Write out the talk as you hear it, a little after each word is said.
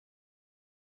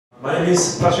My name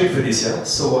is Felicia,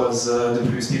 so as the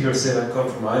previous speaker said, I come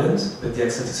from Ireland, but the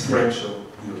accent is French, so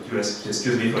you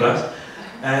excuse me for that.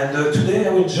 And today I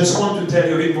will just want to tell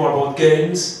you a bit more about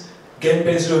games,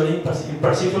 game-based learning in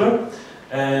particular.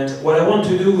 And what I want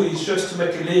to do is just to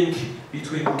make a link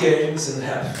between games and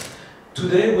health.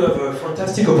 Today we have a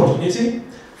fantastic opportunity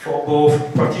for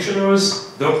both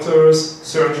practitioners, doctors,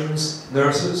 surgeons,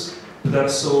 nurses, but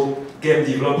also game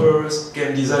developers,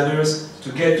 game designers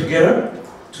to get together,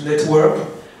 to network,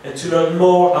 and to learn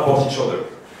more about each other.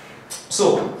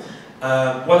 So,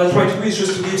 what I try to do is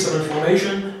just to give some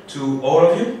information to all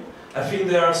of you. I think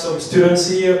there are some students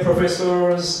here,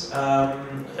 professors. I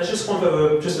just want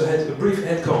to have a brief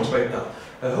head count right now.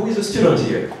 Who is a student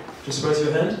here? Just raise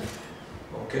your hand.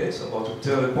 Okay, so about a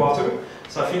third, a quarter.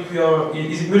 So I think we are,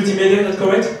 is it multimedia, is that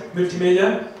correct?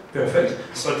 Multimedia?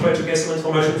 Perfect. So I'll try to get some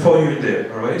information for you in there,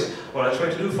 alright? What I try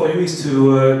to do for you is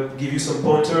to give you some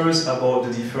pointers about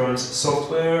the different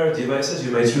software devices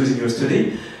you might use in your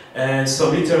study, and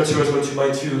some literature as what you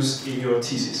might use in your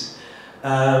thesis.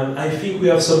 I think we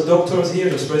have some doctors here,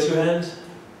 just raise your hand.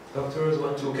 Doctors,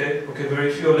 1, 2, okay,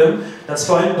 very few of them. That's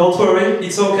fine, don't worry,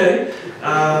 it's okay.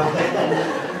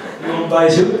 We won't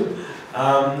bite you.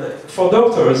 For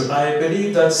doctors, I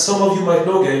believe that some of you might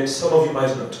know games, some of you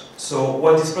might not. So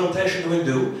what this presentation will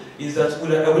do is that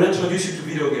I will introduce you to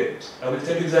video games. I will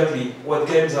tell you exactly what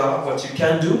games are, what you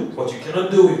can do, what you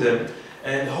cannot do with them,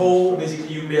 and how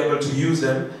basically you'll be able to use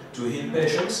them to heal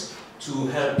patients, to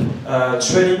help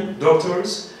training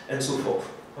doctors, and so forth.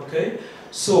 Okay?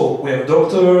 So we have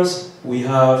doctors, we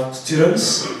have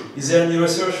students. Is there any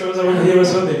researchers around here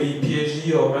as well? Maybe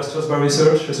PhD or Masters by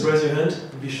Research? Just raise your hand.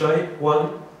 Don't be shy.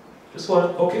 One. Just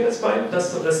one. Okay, that's fine.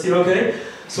 That's still okay.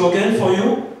 So again, for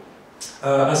you,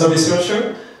 as a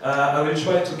researcher, I will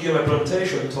try to give a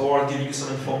presentation toward giving you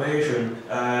some information,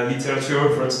 literature,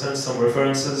 for instance, some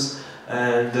references,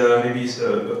 and maybe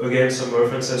again some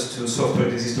references to software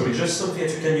history, just something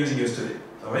that you can use in your study.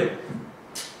 All right.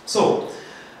 So.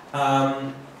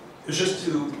 Just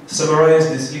to summarize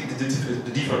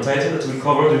the different items that we'll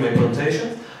cover during my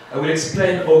presentation, I will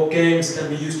explain how games can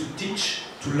be used to teach,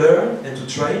 to learn, and to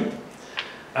train.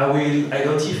 I will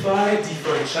identify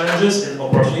different challenges and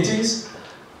opportunities.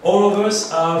 All of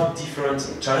us have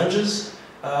different challenges,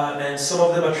 and some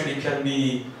of them actually can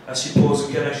be, I suppose,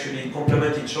 we can actually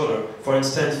complement each other. For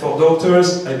instance, for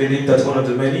doctors, I believe that one of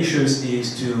the main issues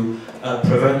is to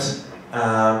prevent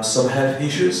some health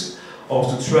issues, or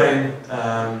to train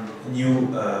new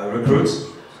recruits.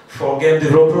 For game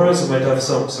developers, we might have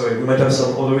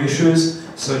some other issues,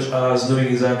 such as knowing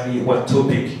exactly what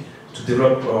topic to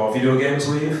develop our video games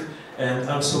with, and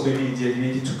also maybe the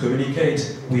ability to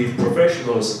communicate with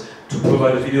professionals to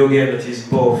provide a video game that is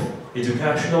both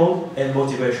educational and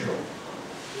motivational.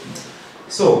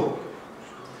 So,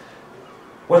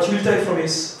 what you will take from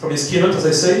his keynote, as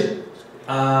I said,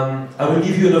 I will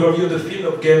give you an overview of the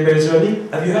field of game-based learning.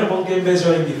 Have you heard about game-based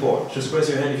learning before? Just raise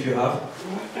your hand if you have.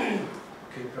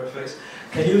 Okay, perfect.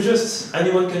 Can you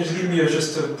anyone can just give me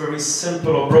just a very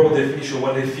simple or broad definition of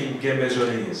what they think game-based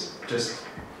learning is? Just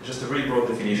a very broad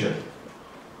definition.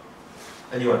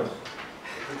 Anyone?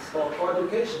 It's for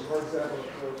education, for example,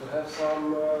 to have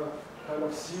some kind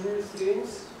of serious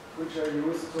games which are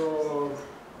used to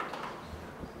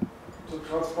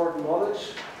transport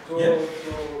knowledge to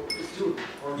the student.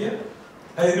 Yeah,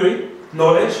 I agree.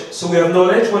 Knowledge. So we have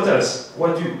knowledge. What else?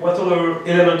 What other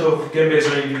element of game-based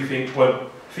learning do you think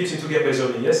fits into game-based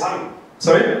learning? Yes. Fun.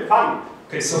 Sorry. Fun.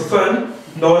 Okay. So fun,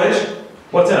 knowledge.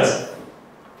 What else?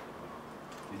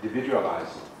 Individualize.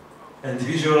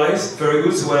 Individualize. Very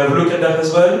good. So we'll have a look at that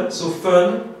as well. So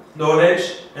fun,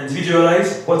 knowledge,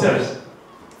 individualize. What else?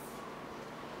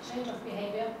 Change of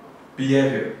behavior.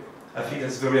 Behavior. I think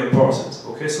that's very important.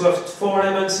 Okay, so we have 4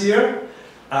 elements here.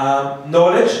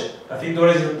 Knowledge. I think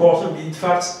knowledge is important. In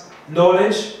fact,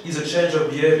 knowledge is a change of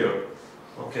behavior.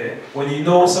 Okay, when you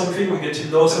know something, when you get to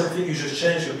know something, you just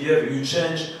change your behavior. You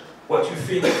change what you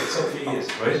think something is,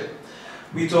 right?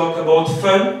 We talk about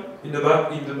fun in the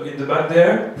back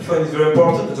there. Fun is very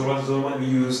important. That's why we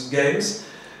use games.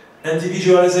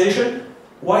 Individualization.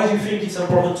 Why do you think it's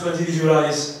important to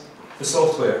individualize a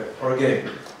software or a game?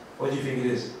 What do you think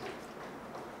it is?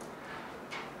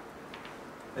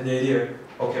 Any idea?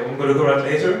 Okay, I'm going to go right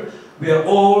later. We are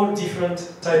all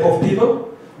different type of people.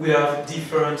 We have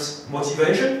different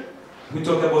motivation. We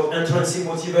talk about intrinsic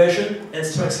motivation,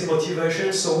 extrinsic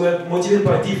motivation. So we are motivated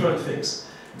by different things.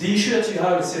 The issue that you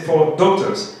have, let's say, for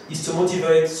doctors is to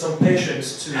motivate some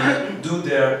patients to do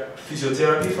their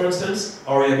physiotherapy, for instance,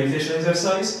 or rehabilitation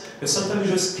exercise, but sometimes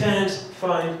you just can't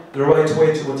find the right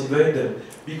way to motivate them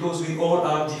because we all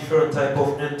have different type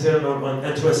of internal and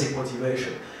intrinsic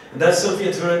motivation. And that's something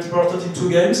that's very important in two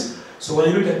games. So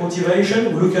when you look at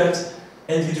motivation, we look at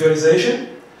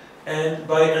individualization. And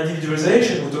by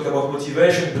individualization, we talk about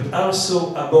motivation, but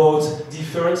also about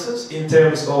differences in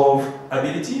terms of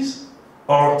abilities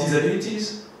or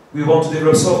disabilities. We want to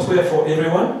develop software for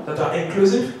everyone that are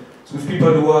inclusive. So with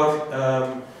people who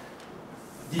have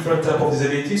different type of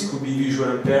disabilities, could be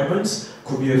visual impairments,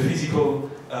 could be a physical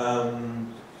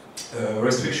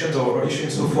restrictions or issues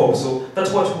and so forth. So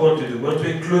that's what we want to do. We want to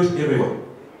include everyone.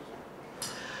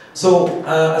 So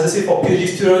as I say, for PhD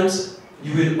students,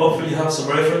 you will hopefully have some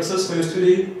references for your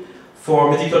study.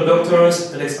 For medical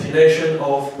doctors, an explanation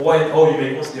of why and how you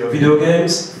may consider video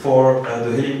games for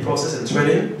the healing process and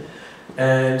training.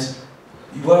 And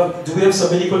do we have some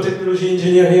medical technology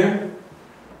engineer here?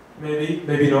 Maybe,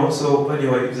 maybe not. So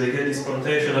anyway, if they get this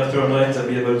presentation after a night, I'll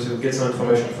be able to get some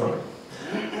information from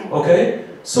it. Okay,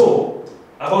 so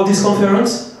about this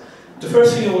conference, the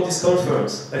first thing about this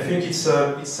conference, I think it's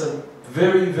a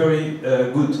very, very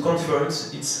good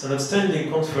conference. It's an outstanding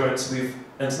conference with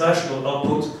international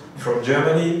output from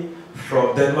Germany,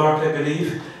 from Denmark, I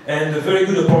believe, and a very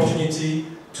good opportunity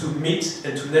to meet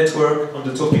and to network on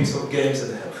the topics of games that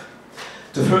they have.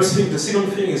 The first thing, the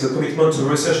second thing is a commitment to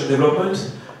research and development.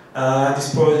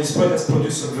 This project has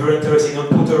produced some very interesting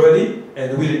output already,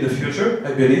 and will in the future,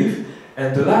 I believe.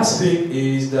 And the last thing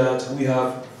is that we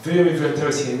have very, very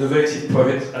interesting innovative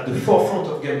projects at the forefront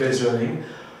of game-based learning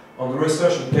on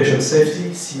research on patient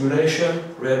safety,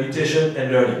 simulation, rehabilitation,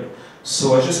 and learning.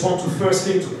 So I just want to first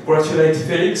thing to congratulate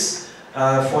Felix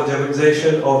for the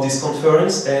organization of this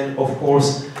conference, and of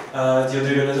course the other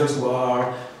organizers who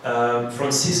are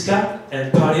Francisca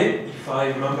and Palier, if I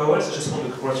remember well. So I just want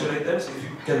to congratulate them. So if you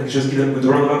can just give them a good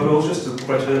round of applause just to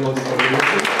congratulate them on this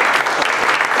organization.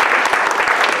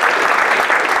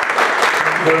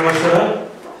 Thank you very much for that.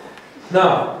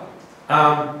 Now,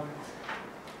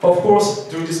 of course,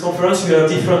 during this conference we have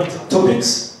different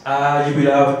topics. You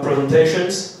will have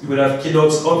presentations, you will have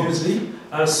keynotes obviously,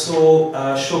 also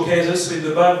showcases with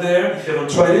the back there. If you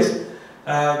haven't tried it,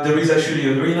 there is actually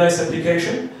a really nice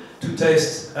application to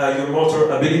test your motor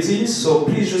abilities, so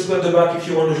please just go at the back if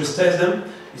you want to just test them.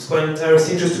 It's quite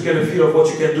interesting just to get a feel of what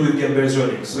you can do with game-based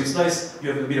learning. So it's nice, you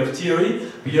have a bit of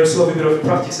theory, but you also have a bit of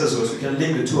practice as well, so you can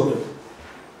link the two of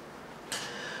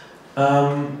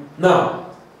them. Now,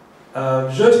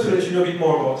 just to let you know a bit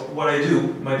more about what I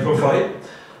do, my profile.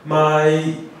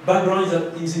 My background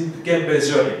is in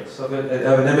game-based learning. So I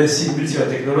have an MSc in Multimedia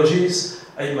Technologies,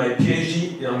 I have my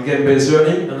PhD on game-based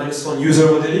learning, and also on user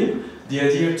modeling, the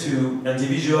idea to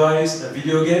individualize a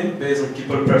video game based on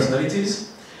people's personalities.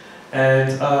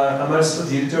 And I'm also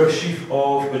the editor-in-chief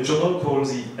of a journal called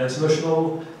the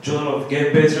International Journal of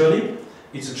Game-Based Learning.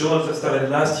 It's a journal that started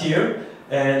last year,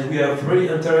 and we have really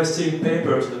interesting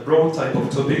papers on a broad type of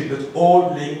topics, but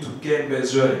all linked to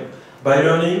game-based learning. By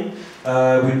learning,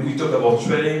 we talk about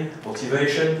training,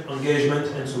 motivation, engagement,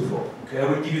 and so forth. Okay, I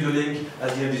will give you the link at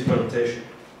the end of this presentation.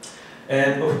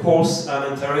 And of course,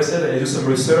 I'm interested, I do some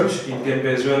research in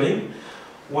game-based learning.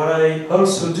 What I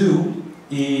also do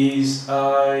is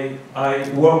I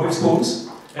work with schools,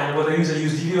 and what I use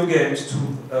video games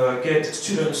to get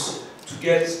students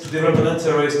to develop an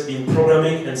interest in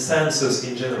programming and sciences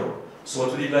in general. So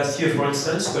what we did last year, for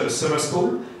instance, we had a summer school,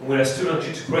 and we had students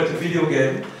to create a video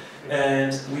game,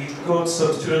 and we got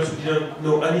some students who didn't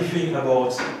know anything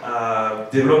about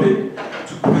developing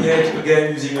to create a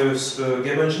game using a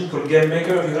game engine called Game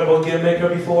Maker. Have you heard about Game Maker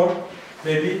before?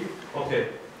 Maybe? Okay.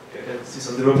 I can see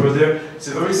some developers there. It's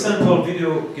a very simple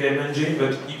video game engine,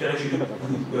 but you can actually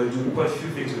do quite a few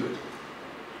things with it.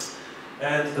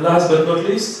 And last but not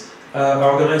least, I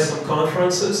organize some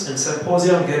conferences and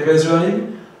symposia on game-based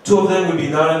learning. 2 of them will be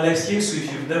in Ireland next year, so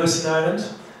if you've never seen Ireland,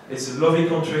 it's a lovely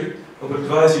country. I would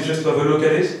advise you just to have a look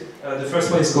at it. The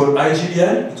first one is called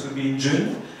IGBL, it will be in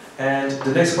June, and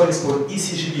the next one is called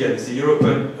ECGBL, it's the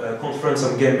European Conference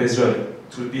on Game-Based Learning.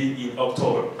 It will be in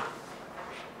October.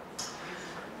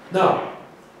 Now,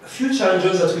 a few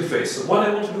challenges that we face. So what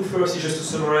I want to do first is just to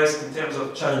summarize in terms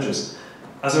of challenges.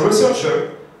 As a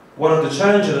researcher, one of the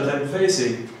challenges that I'm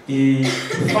facing is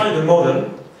to find a model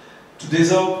to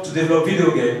develop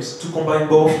video games to combine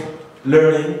both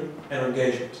learning and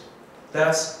engagement.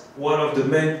 That's one of the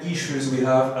main issues we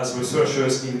have as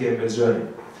researchers in game-based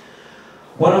learning.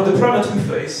 One of the problems we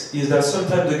face is that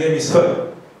sometimes the game is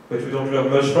fun, but we don't learn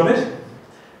much from it.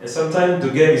 And sometimes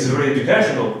the game is very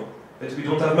educational, but we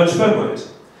don't have much fun with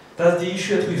it. That's the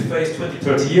issue that we faced 20,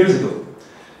 30 years ago.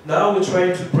 Now we're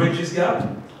trying to bridge this gap,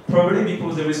 probably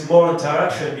because there is more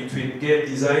interaction between game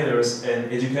designers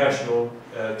and educational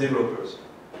developers.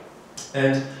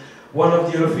 And one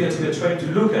of the other things we are trying to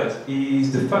look at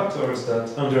is the factors that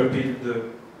underpin the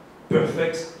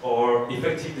perfect or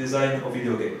effective design of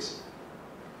video games.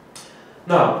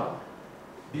 Now,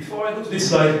 before I go to this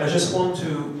slide, I just want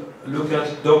to look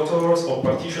at doctors or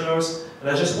practitioners, and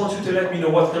I just want you to let me know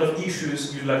what kind of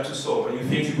issues you'd like to solve and you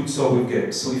think you could solve with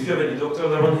games. So if you have any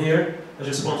doctors around here, I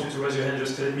just want you to raise your hand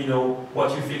just to let me know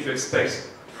what you think you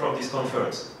expect from this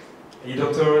conference. Any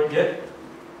doctor yet?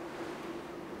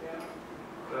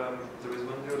 There is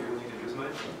one there, you want to get this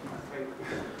mic?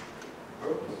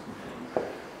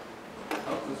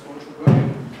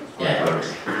 Yeah, it works.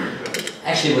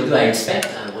 Actually, what do I expect?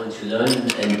 I want to learn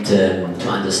and to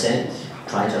understand,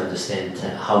 try to understand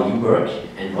how you work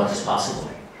and what is possible.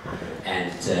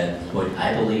 And what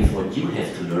I believe what you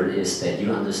have to learn is that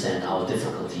you understand our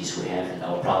difficulties we have and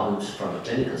our problems from a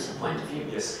clinical point of view.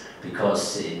 Yes.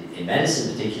 Because in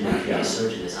medicine, particularly if you are a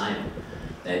surgeon as I am,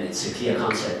 then it's a clear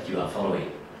concept you are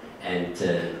following. And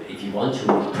if you want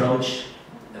to approach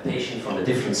a patient from a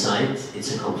different side,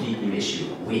 it's a complete new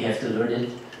issue. We have to learn it,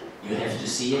 you have to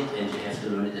see it, and you have to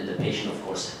learn it, and the patient, of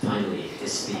course, finally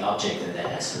is the object that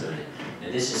has to learn it.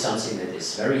 And this is something that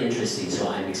is very interesting, so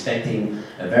I'm expecting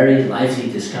a very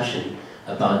lively discussion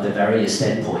about the various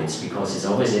standpoints, because it's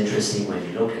always interesting when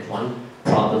you look at one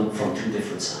problem from two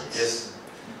different sides. Yes,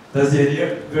 that's the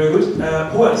idea. Very good.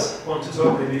 Who else want to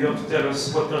talk? Maybe you want to tell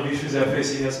us what kind of issues they are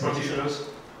facing as practitioners?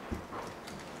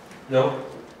 No?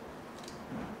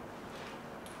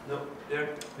 No?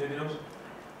 There? Maybe not?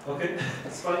 Okay,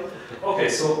 that's fine. Okay,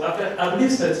 so I've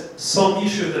listed some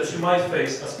issues that you might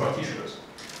face as practitioners.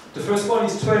 The first one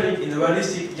is training in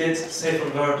realistic yet safe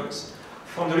environments.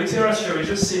 From the literature, it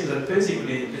just seems that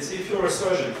basically, let's say if you're a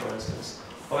surgeon, for instance,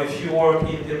 or if you work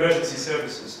in emergency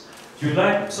services,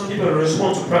 some people just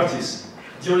want to practice.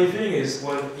 The only thing is,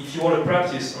 well, if you want to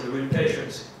practice on the real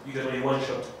patients, you get only one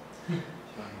shot.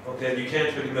 Okay, you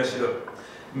can't really mess it up.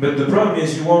 But the problem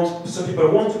is some people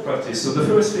want to practice. So the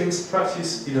first thing is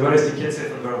practice in a realistic yet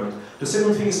safe environment. The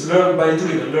second thing is learn by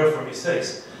doing and learn from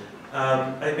mistakes.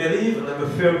 I believe, and I'm a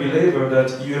firm believer,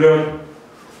 that you learn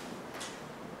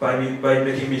by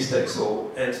making mistakes.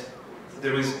 So, and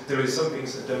there was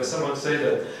someone say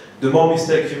that the more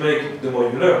mistakes you make, the more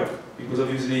you learn. Because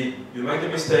obviously you make the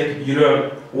mistake, you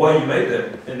learn why you made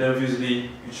them, and then obviously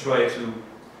you try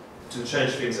to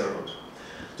change things around.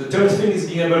 The third thing is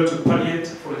being able to palliate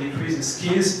for the decrease in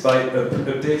skills by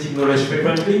updating knowledge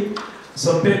frequently.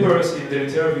 Some papers in the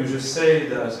interview just say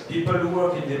that people who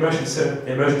work in the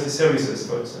emergency services,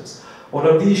 for instance, one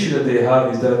of the issues that they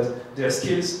have is that their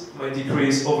skills might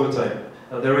decrease over time.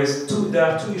 And there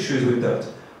are two issues with that.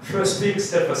 First thing,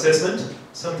 self-assessment.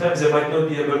 Sometimes they might not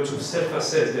be able to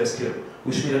self-assess their skill,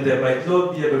 which means that they might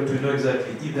not be able to know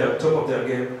exactly if they're top of their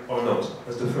game or not.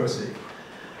 That's the first thing.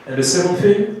 And the second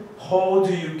thing, how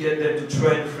do you get them to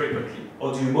train frequently?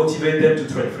 Or do you motivate them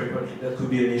to train frequently? That could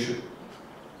be an issue.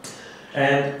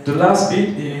 And the last bit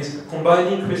is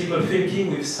combining critical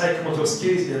thinking with psychomotor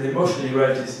skills in an emotionally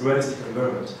realistic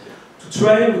environment. To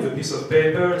train with a piece of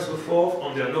paper and so forth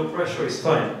under no pressure is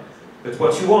fine. But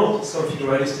what you want is something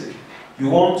realistic. You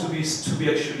want to be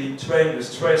actually trained in a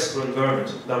stressful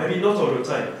environment. Now maybe not all the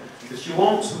time, but you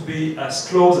want to be as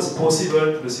close as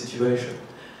possible to the situation.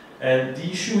 And the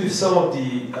issue with some of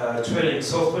the training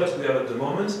software we have at the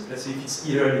moment, let's say if it's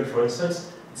e-learning for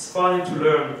instance, it's fine to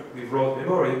learn with rote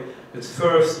memory, but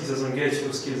first, it doesn't get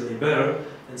your skills any better,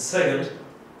 and second,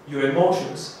 your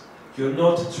emotions, you're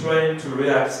not trained to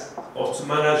react or to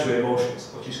manage your emotions,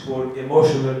 what is called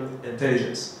emotional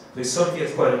intelligence. So it's something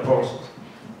that's quite important.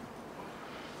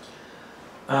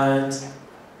 And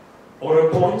other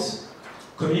points,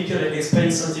 communicate and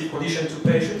explain sensitive conditions to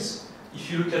patients.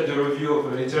 If you look at the review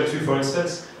of the literature, for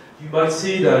instance, you might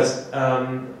see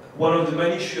that one of the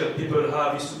main issues that people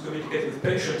have is to communicate with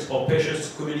patients, or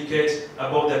patients to communicate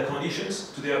about their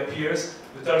conditions to their peers,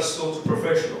 but also to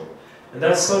professionals. And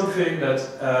that's something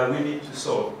that we need to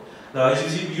solve. Now,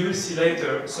 as you will see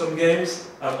later, some games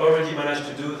have already managed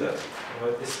to do that,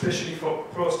 right? Especially for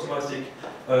post-traumatic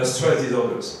stress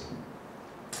disorders.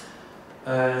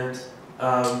 And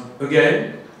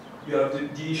again, you have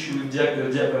the issue with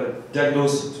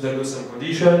diagnose some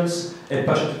conditions, and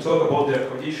patients to talk about their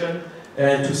condition,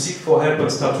 and to seek for help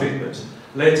and start treatment.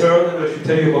 Later on, I'm going to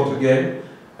tell you about a game,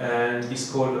 and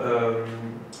it's called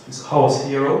it's House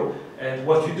Hero. And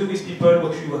what you do with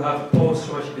people who have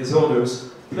post-traumatic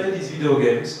disorders, play these video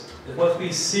games. And what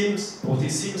it seems for the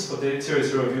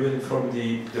literature reviewing from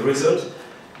the result,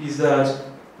 is that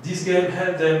this game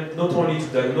helped them not only to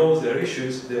diagnose their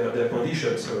issues, their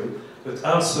condition, sorry, but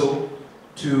also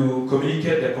to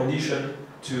communicate their condition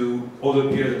to other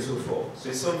peers and so forth. So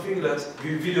it's something that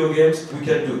with video games we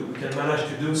can do. We can manage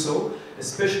to do so,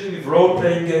 especially with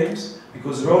role-playing games,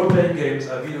 because role-playing games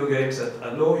are video games that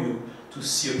allow you to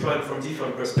see a problem from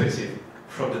different perspectives,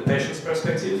 from the patient's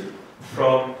perspective,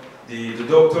 from the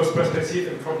doctor's perspective,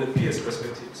 and from the peer's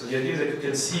perspective. So the idea is that you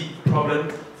can see a problem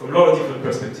from a lot of different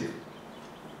perspectives.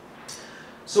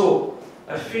 So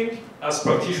I think as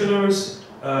practitioners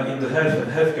in the health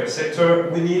and healthcare sector,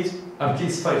 we need at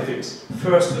least 5 things.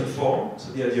 First, to inform,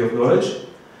 so the idea of knowledge.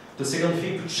 The second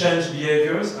thing, to change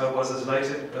behaviors, was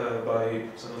highlighted by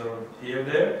some of them here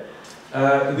and there.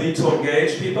 We need to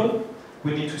engage people.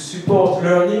 We need to support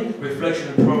learning, reflection,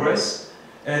 and progress.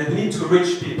 And we need to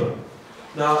reach people.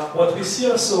 Now, what we see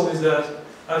also is that,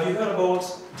 have you heard about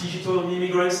digital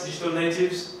immigrants, digital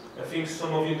natives? I think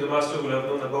some of you in the master will have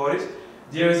known about it.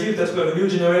 The idea is that we have a new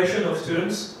generation of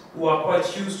students who are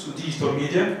quite used to digital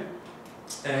media,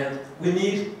 and we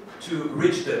need to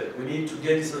reach them. We need to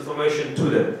get this information to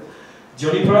them. The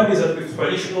only problem is that with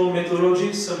traditional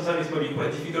methodologies, sometimes it might be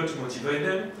quite difficult to motivate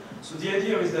them. So the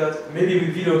idea is that maybe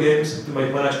with video games, we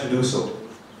might manage to do so.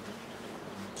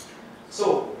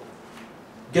 So,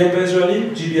 game-based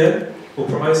learning, GBL, a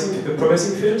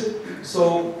promising field.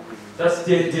 So that's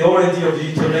the whole idea of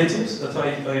digital natives that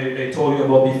I told you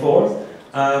about before.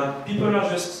 People are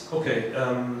just, okay,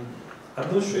 I'm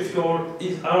not sure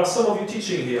if are some of you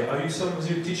teaching here? Are you some of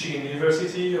you teaching in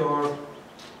university or?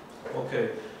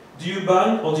 Okay. Do you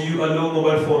ban or do you allow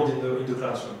mobile phones in the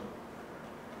classroom?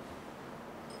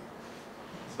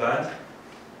 It's banned?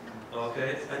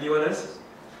 Okay. Anyone else?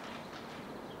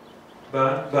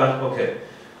 Banned? Banned, okay.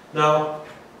 Now,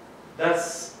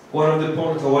 that's one of the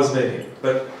points I was making.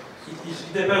 But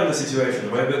it depends on the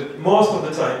situation, right? But most of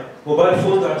the time, mobile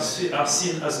phones are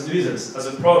seen as a nuisance, as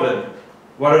a problem,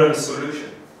 rather than a solution.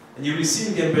 And you will see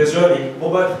in game-based learning,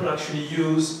 mobile phones are actually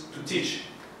used to teach.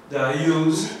 They are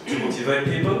used to motivate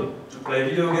people, to play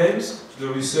video games, to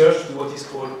do research, to what is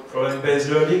called problem-based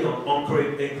learning or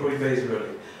inquiry-based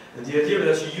learning. And the idea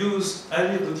is that you use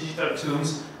any of the digital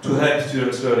tools to help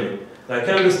students learning. Now, I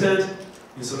can understand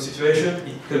in some situations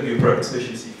it can be a problem,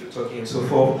 especially if you're talking and so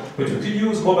forth, but you can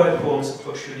use mobile phones to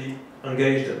actually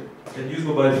engage them. You can use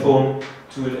mobile phone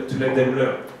to let them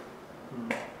learn.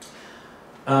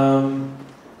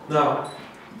 Now,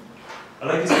 I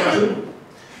like this cartoon,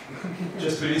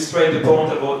 just to illustrate the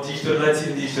point about digital natives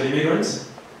and digital immigrants.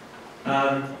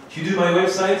 You do my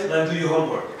website and I do your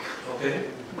homework, okay?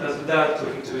 That's the dad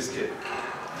talking to his kid.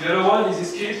 The other one is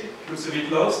his kid, looks a bit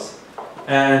lost,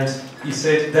 and he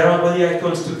said, there are many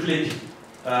icons to click,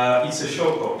 it's a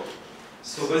shortcut.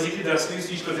 So basically there's new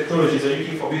digital technologies that are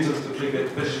looking for buttons to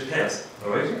click, but you can't,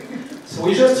 alright? So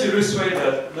we just illustrate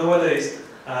that nowadays,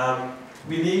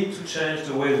 we need to change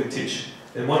the way we teach.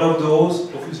 And one of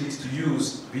those, obviously, is to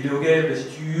use video games,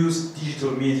 but to use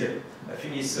digital media. I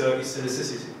think it's a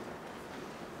necessity.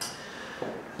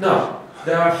 Now,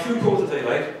 there are a few quotes that I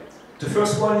like. The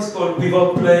first one is called,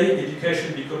 without play,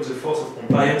 education becomes a force of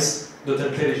compliance, not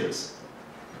intelligence.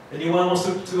 Anyone wants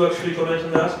to actually comment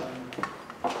on that?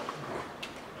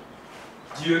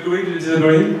 Do you agree? Do you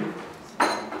disagree?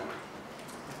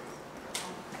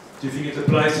 Do you think it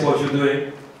applies to what you're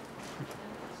doing?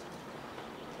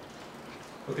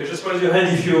 Okay, just raise your hand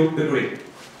if you agree.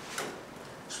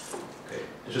 Okay,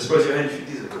 just raise your hand if you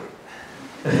disagree.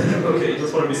 Okay, you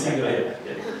don't want to be single here.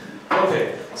 Yeah.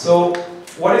 Okay, so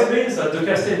what it means that De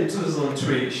Castel in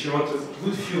 2003, she wrote a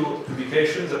good few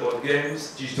publications about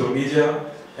games, digital media,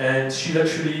 and she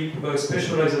actually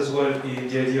specialized as well in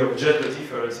the idea of gender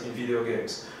difference in video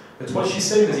games. But what she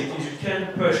said is you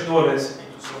can't push knowledge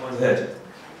into someone's head.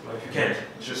 Like you can't,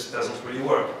 it just doesn't really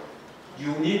work.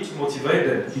 You need to motivate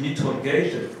them, you need to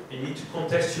engage them, you need to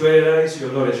contextualize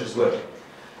your knowledge as well.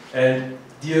 And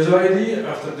the other idea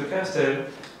after De Castel,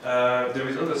 there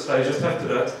is another slide just after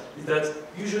that, is that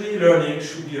usually learning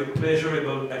should be a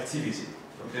pleasurable activity.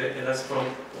 Okay, and that's from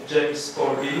James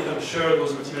Porgy. I'm sure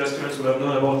those multimedia students will have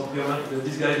known about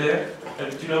this guy there.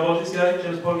 And do you know about this guy,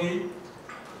 James Porgy?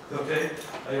 Okay,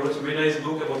 I wrote a really nice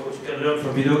book about what you can learn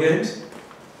from video games.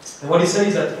 And what he says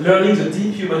is that learning the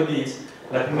deep human needs,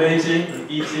 like mating and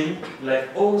eating, like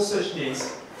all such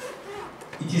needs,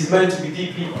 it is meant to be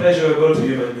deeply pleasurable to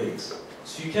human beings.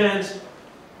 So you can't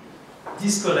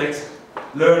disconnect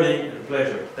learning and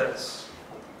pleasure. That's,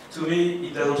 to me,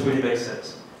 it doesn't really make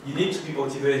sense. You need to be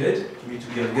motivated, you need to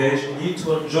be engaged, you need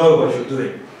to enjoy what you're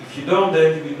doing. If you don't,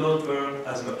 then you will not learn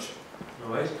as much.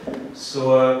 Alright?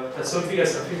 So that's something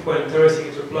that's I think quite interesting.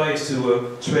 It applies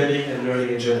to training and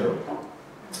learning in general.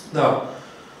 Now,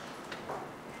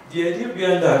 The idea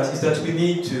behind that is that we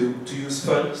need to use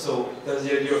fun. So that's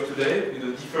the idea of today.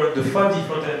 The 5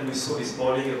 different ends we saw this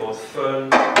morning about fun,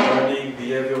 learning,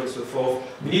 behavior, and so forth.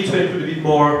 We need to include a bit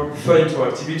more fun into our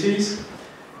activities.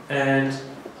 And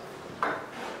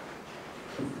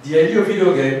the idea of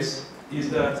video games is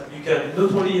that you can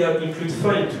not only include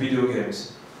fun into video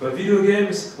games, but video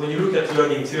games, when you look at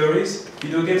learning theories,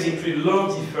 video games include a lot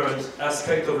of different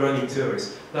aspects of learning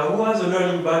theories. Now, who has a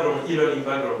learning background, e-learning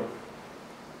background?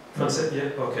 Francis, yeah?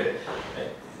 Okay.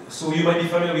 So you might be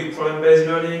familiar with problem-based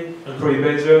learning,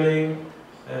 inquiry-based learning,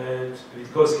 and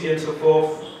Witkowski and so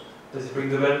forth. Does it ring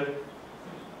the bell?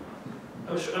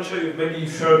 I'm sure you read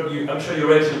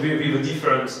it with a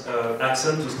different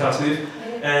accent to start with,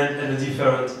 and a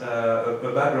different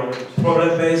background.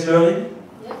 Problem-based learning?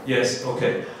 Yeah. Yes,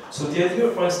 okay. So the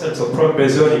idea, for instance, of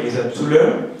problem-based learning is that to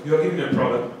learn, you are given a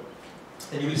problem,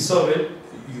 and you will solve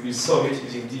it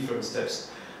using different steps.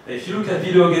 And if you look at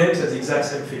video games, that's the exact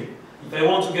same thing. If I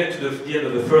want to get to the end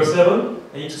of the first level,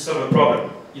 I need to solve a problem,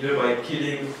 either by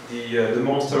killing the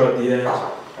monster at the end,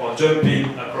 or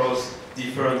jumping across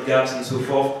different gaps and so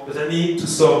forth, but I need to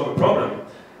solve a problem.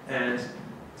 And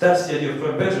that's the idea of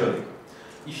problem-based learning.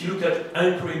 If you look at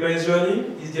inquiry-based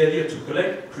learning, it's the idea to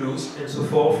collect clues and so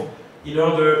forth in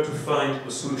order to find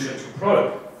a solution to a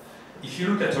problem. If you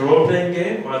look at a role-playing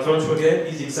game or adventure game,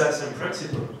 it's the exact same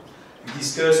principle. You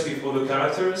discuss with other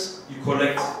characters, you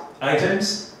collect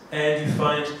items, and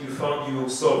you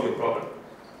solve your problem.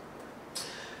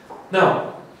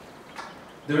 Now,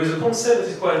 there is a concept that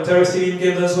is quite interesting in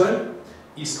games as well.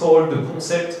 It's called the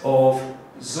concept of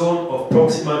zone of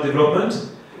proximal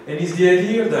development, and it's the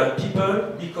idea that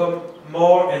people become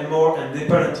more and more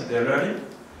independent in their learning.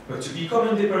 But to become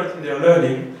independent in their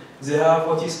learning, they have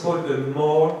what is called a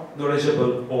more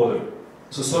knowledgeable order.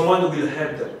 So someone who will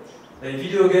help them. In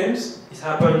video games, it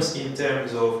happens in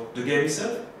terms of the game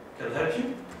itself, can help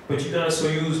you, but you can also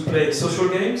play social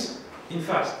games. In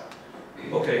fact,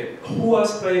 okay, who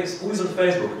is on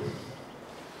Facebook?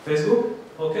 Facebook?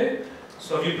 Okay.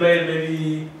 So have you played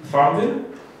maybe Farmville?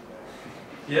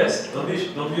 Yes?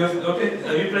 Okay.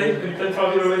 Have you played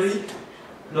Farmville already?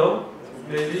 No?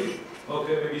 Maybe?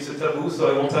 Okay, maybe it's a taboo,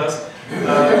 so I won't ask.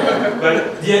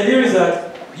 But the idea is that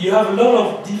you have a lot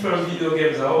of different video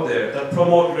games out there that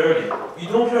promote learning. You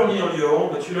don't learn on your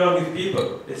own, but you learn with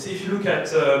people. Let's say if you look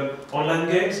at online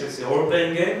games, let's say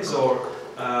role-playing games or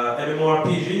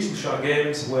MMORPGs, which are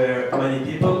games where many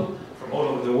people from all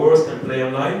over the world can play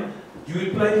online. You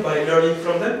will play by learning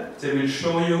from them. They will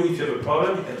show you if you have a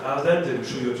problem, you can ask them, they will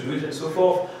show you how to do it and so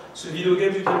forth. So in video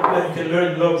games you can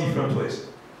learn in a lot of different ways.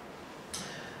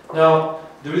 Now,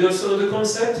 there is also another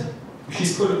concept, which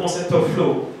is called the concept of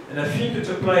flow. And I think it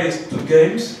applies to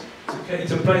games, it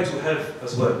applies to health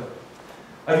as well.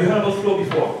 Have you heard of flow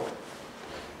before?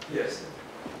 Yes.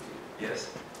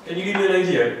 Yes. Can you give me an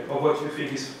idea of what you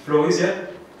think flow is, yeah?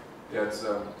 Yeah, it's,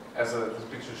 as this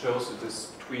picture shows, it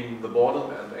is between the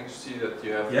boredom and anxiety that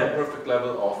you have a perfect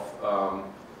level of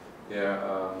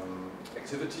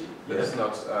activity. That is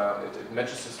not, it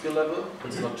matches your skill level.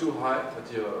 It's not too high that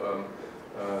you're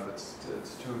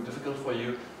it's too difficult for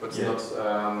you, but it's not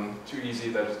too easy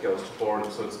that it goes to boredom.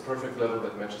 So it's a perfect level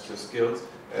that matches your skills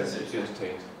as you feel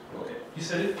entertained. Okay, you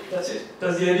said it. That's it.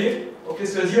 That's the idea. Okay,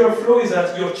 so the idea of flow is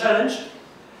that you're challenged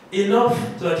enough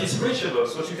so that it's reachable,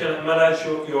 so that you can manage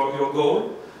your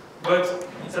goal, but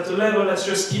it's at a level that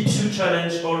just keeps you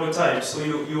challenged all the time. So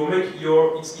you make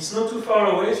it's not too far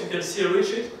away, so you can still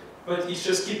reach it, but it's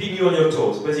just keeping you on your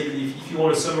toes. Basically, if you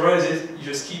want to summarize it, it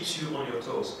just keeps you on your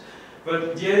toes.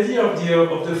 But the idea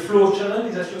of the flow challenge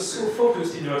is that you're so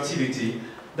focused in your activity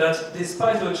that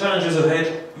despite the challenges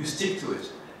ahead, you stick to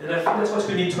it. And I think that's what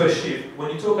we need to achieve. When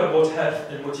you talk about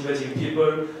health and motivating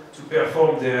people to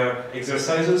perform their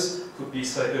exercises, could be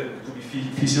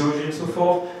physiology and so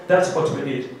forth, that's what we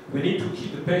need. We need to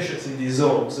keep the patients in the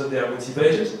zone so that they are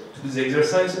motivated to do the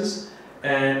exercises,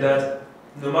 and that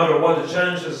no matter what the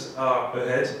challenges are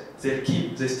ahead,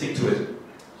 they stick to it.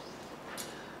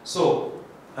 So,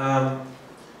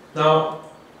 now,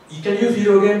 you can use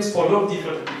video games for a lot of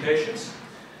different applications.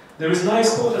 There is a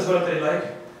nice quote as well that I like.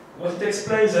 What it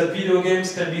explains that video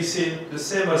games can be seen the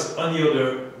same as any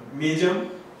other medium,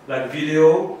 like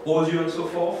video, audio, and so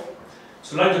forth.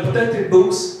 So like the protected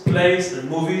books, plays, and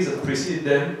movies that precede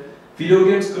them, video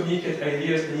games communicate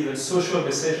ideas and even social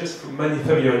messages through many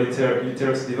familiar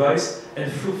literacy devices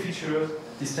and through features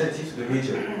distinctive to the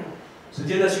medium. So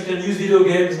the idea that you can use video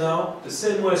games now the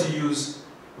same way as you use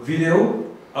video,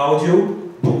 audio,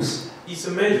 books. It's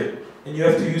a medium, and you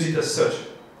have to use it as such.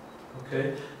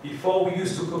 Okay? Before we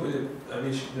used to,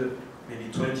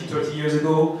 maybe 20, 30 years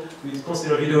ago, we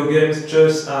considered video games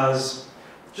just as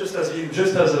just as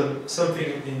something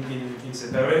in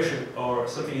separation or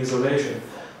something in isolation.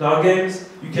 Now games,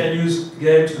 you can use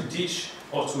games to teach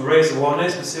or to raise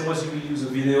awareness the same as you will use a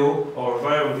video or a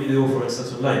viral video, for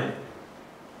instance, online.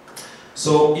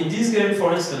 So in this game,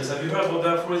 for instance, have you heard about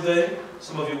that for Day?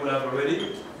 Some of you will have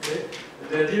already. Okay.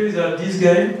 The idea is that this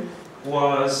game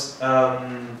was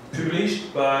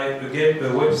published by a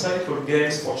website called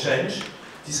Games for Change.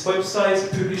 This website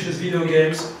publishes video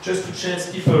games just to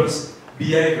change people's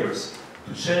behaviors,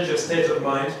 to change their state of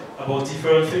mind about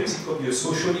different things. It could be a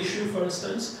social issue, for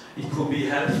instance. It could be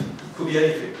health. It could be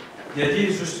anything. The idea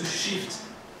is just to shift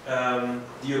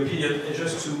the opinion and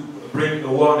just to bring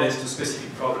awareness to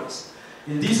specific problems.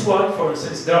 In this one, for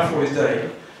instance, Therefore is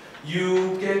Dying,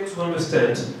 you get to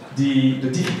understand the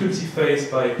difficulty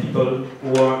faced by people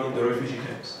who are in the refugee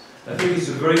camps. I think it's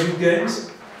a very good game,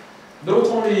 not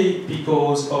only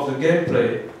because of the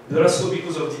gameplay, but also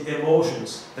because of the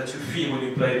emotions that you feel when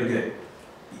you play the game.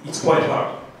 It's quite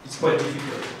hard, it's quite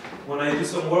difficult. When I do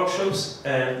some workshops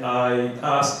and I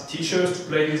ask teachers to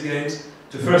play these games,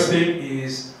 the first thing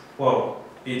is, well,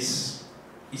 it's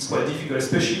quite difficult,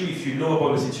 especially if you know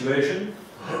about the situation.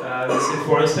 Let's say,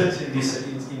 for instance, in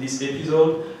this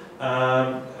episode,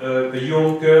 a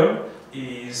young girl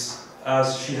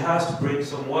she has to bring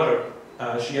some water.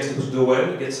 She has to go to the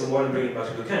well, get some water, and bring it back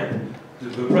to the camp.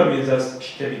 The problem is that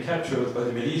she can be captured by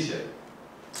the militia.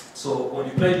 So when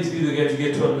you play this video game, you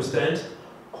get to understand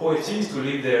how it is to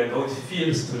live there and how it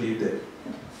feels to live there.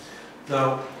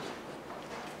 Now,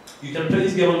 you can play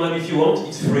this game online if you want.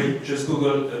 It's free. Just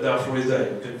Google Therefore is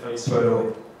Dying. You can find it straight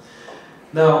away.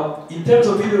 Now, in terms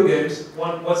of video games,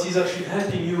 what is actually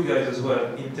helping you guys as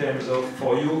well, in terms of,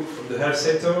 for you, from the health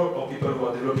sector, or people who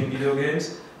are developing video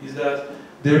games, is that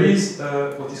there is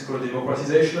what is called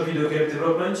democratization of video game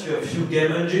development. You have a few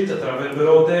game engines that are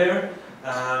available out there.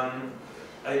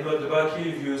 I know at the back here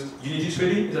you've used Unity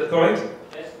 3D, is that correct?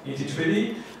 Yes. Unity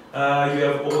 3D. You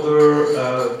have other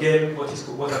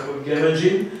what are called game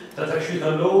engine that actually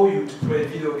allow you to create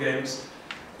video games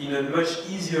in a much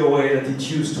easier way than it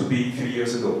used to be a few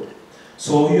years ago.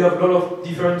 So you have a lot of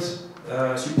different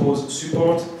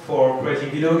support for creating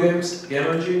video games, game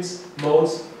engines,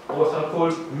 modes, what are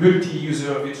called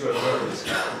multi-user virtual environments.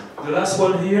 The last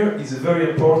one here is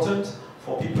very important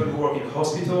for people who work in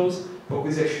hospitals,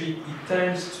 because actually it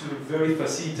tends to very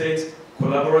facilitate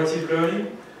collaborative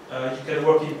learning. You can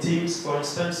work in teams, for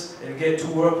instance, and get to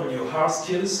work on your hard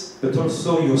skills, but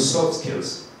also your soft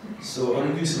skills. So I'll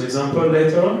give you some example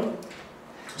later on.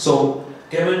 So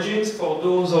game engines, for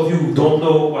those of you who don't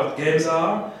know what games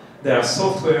are, they are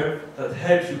software that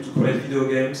help you to create video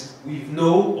games with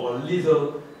no or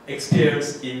little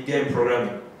experience in game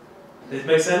programming. Does it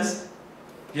make sense?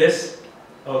 Yes?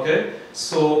 Okay.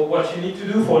 So what you need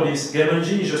to do for this game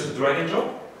engine is just to drag and drop.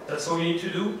 That's all you need to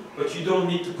do, but you don't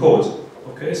need to code.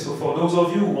 Okay, so for those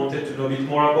of you who wanted to know a bit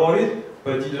more about it,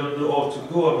 but didn't know how to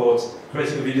go about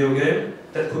creating a video game,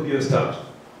 that could be a start.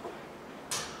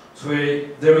 So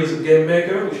there is a game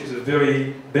maker, which is a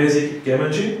very basic game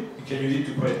engine. You can use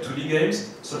it to create 2D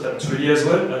games, sometimes 3D as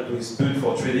well, and it's built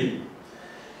for 3D.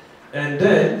 And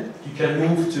then you can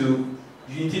move to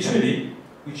Unity 3D,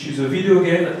 which is a video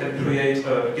game that can create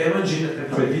a game engine that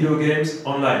can create video games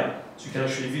online. So you can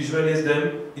actually visualize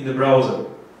them in the browser.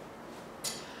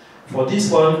 For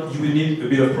this one, you will need a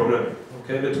bit of programming,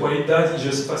 okay? But what it does is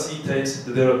just facilitates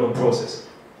the development process.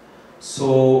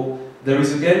 So there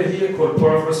is a game here called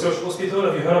Prof Research Hospital.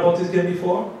 Have you heard about this game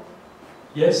before?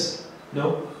 Yes?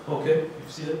 No? Okay, you've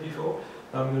seen it before.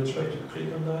 I'm going to try to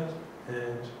click on that,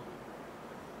 and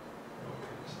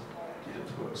okay, so it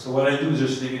didn't work. So what I do is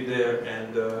just leave it there,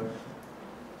 and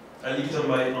I leave it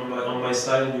on my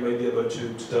slide, and you may be able to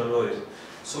download it.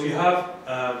 So you have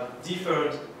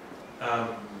different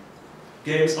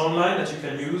games online that you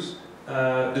can use.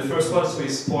 The first one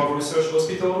is Prof Research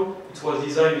Hospital. It was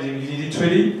designed using Unity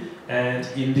 3D, and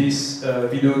in this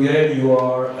video game you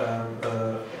are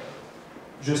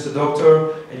just a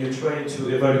doctor and you're trying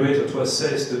to evaluate or to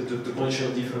assess the condition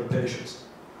of different patients.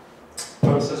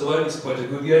 Pulse as well is quite a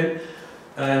good game.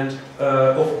 And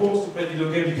of course, to play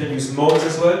video games you can use mods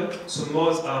as well. So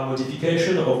mods are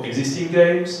modification of existing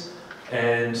games,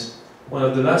 and one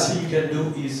of the last things you can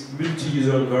do is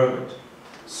multi-user environment.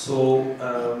 So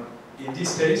in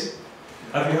this case,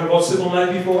 have you heard about Second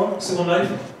Life before? Second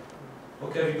Life?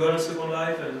 Okay, have you gone on Second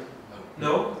Life? And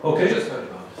no? Okay. Just heard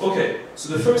about it. Okay,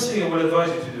 so the first thing I will advise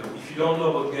you to do, if you don't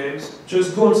know about games,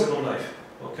 just go on Second Life.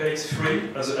 Okay, it's free,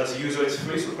 as a user it's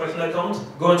free, so create an account,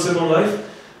 go on Second Life,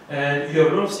 and you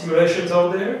have a lot of simulations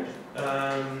out there.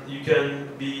 You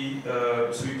can be,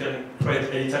 so you can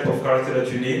create any type of character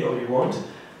that you need or you want,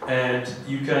 and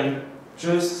you can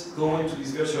just go into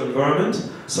this virtual environment.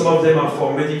 Some of them are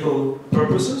for medical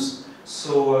purposes,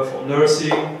 so for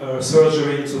nursing,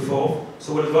 surgery, and so forth.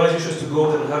 So we'll advise you just to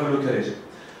go there and have a look at it.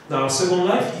 Now, Second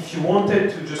Life, if you wanted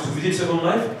to just to visit Second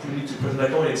Life, you need to create an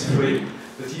account, it's free.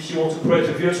 But if you want to create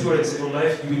a virtual in Second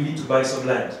Life, you will need to buy some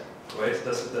land, right?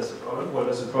 That's the problem. Well,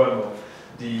 that's the problem of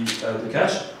the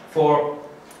catch. For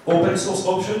open source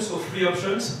options, so free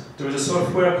options, there is a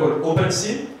software called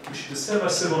OpenSim, which is the same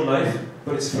as Second Life,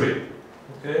 but it's free,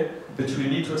 okay? But you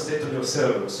need to install it on your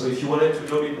server. So if you wanted to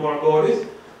know a bit more about it,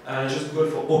 just go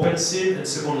for OpenSim and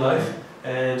Second Life,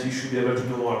 and you should be able to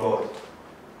know more about it.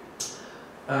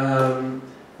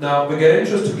 Now, again,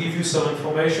 just to give you some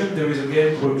information, there is a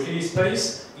game called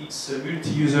CleanSpace. It's a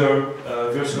multi-user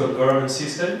virtual environment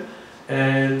system,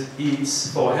 and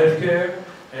it's for healthcare,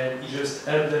 and it just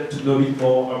helps them to know a bit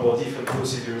more about different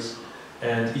procedures.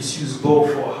 And it's used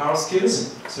both for hard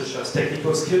skills, such as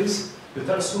technical skills, but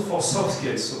also for soft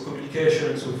skills, so communication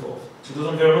and so forth. So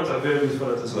those environments are very useful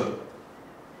for that as well.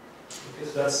 Okay,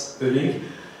 so that's a link.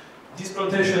 This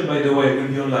presentation, by the way, will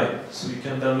be online, so you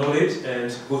can download it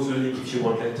and go to the link if you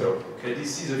want later. Okay,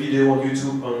 this is a video on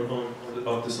YouTube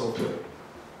on the software.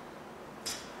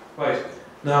 Right,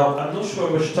 now I'm not sure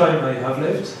how much time I have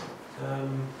left.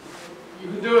 You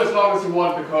can do as long as you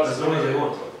want because... As long as I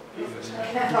want.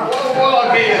 Well,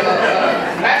 okay,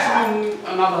 maximum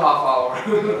another half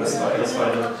hour. That's fine, that's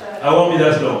fine. I won't be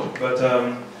that long, but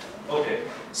okay.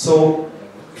 So,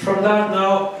 from that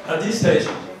now, at this stage,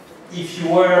 if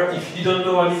you don't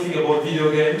know anything about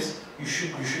video games, you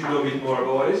should know a bit more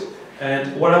about it.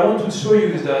 And what I want to show you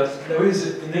is that there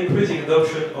is an increasing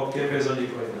adoption of game-based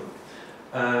learning right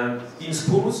now. In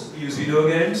schools, we use video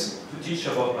games to teach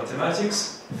about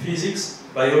mathematics, physics,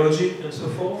 biology, and so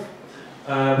forth.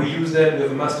 We use them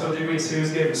with a master's degree in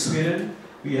serious games in Sweden.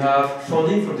 We have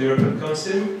funding from the European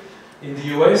Council. In the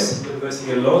US, we're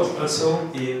investing a lot also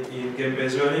in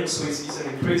game-based learning, so it's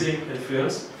an increasing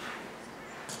influence.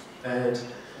 And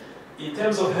in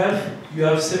terms of health, you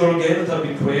have several games that have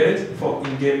been created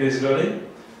in game-based learning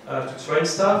to train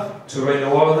staff, to raise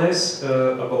awareness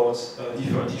about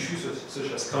different issues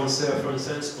such as cancer, for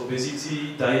instance,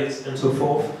 obesity, diet, and so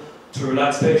forth, to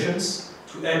relax patients,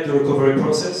 to help the recovery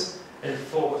process, and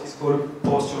for what is called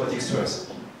post-traumatic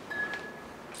stress.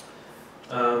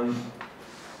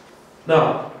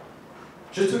 Now,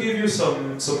 just to give you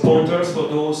some pointers for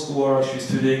those who are actually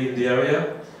studying in the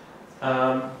area,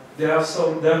 there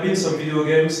have been some video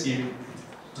games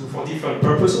for different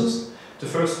purposes. The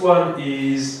first one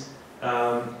is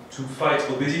to fight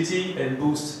obesity and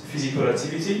boost physical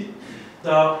activity.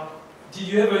 Now, did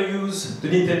you ever use the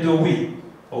Nintendo Wii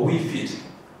or Wii Fit?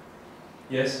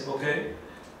 Yes, okay.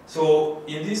 So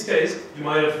in this case, you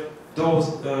might have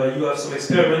you have some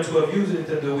experiments who have used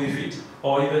Nintendo Wii Fit,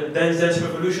 or even Dance Dance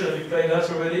Revolution. Have you played that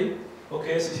already?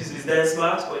 Okay, so this is this dance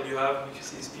mat when you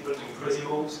see these people doing crazy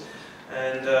moves,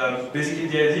 and basically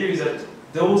the idea is that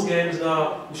those games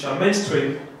now, which are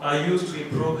mainstream, are used to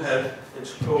improve health and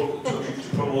to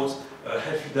promote a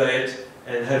healthy diet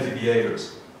and healthy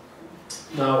behaviors.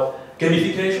 Now,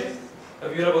 gamification.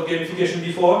 Have you heard about gamification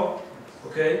before?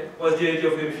 Okay, what's the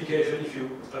idea of gamification, if you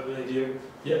have an idea?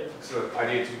 Yeah. So the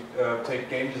idea to take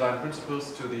game design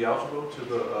principles to the outer world, to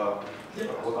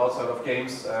the outside of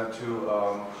games, and to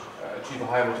achieve a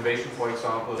higher motivation, for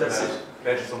example. That's it.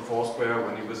 Badges on Foursquare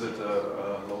when you visit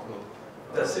a local.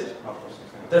 That's it.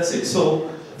 That's it. So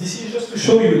this is just to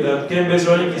show you that game-based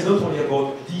learning is not only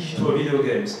about digital video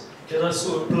games. You can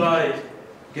also apply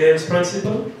games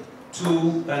principle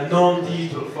to a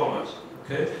non-digital format.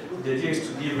 Okay? The idea is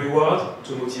to give reward,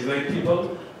 to motivate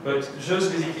people, but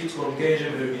just basically to engage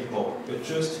them a little bit more, but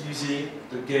just using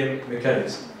the game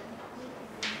mechanics.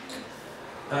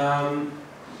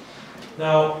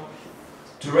 Now,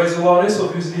 to raise awareness,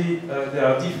 obviously, there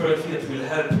are different things that will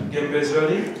help game-based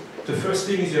learning. The first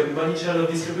thing is you have many channel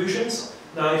distributions.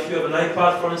 Now, if you have an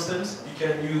iPad, for instance, you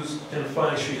can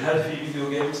find actually healthy video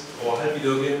games or healthy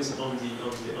video games on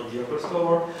the Apple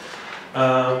Store.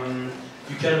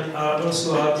 You can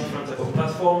also have different type of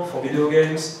platform for video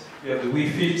games. You have the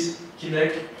Wii Fit,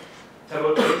 Kinect,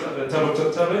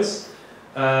 tabletop tablets.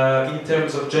 In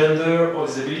terms of gender or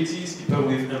disabilities, people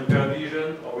with impaired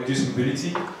vision or reduced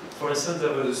mobility. For instance,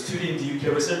 there was a study in the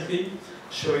UK recently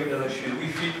showing that actually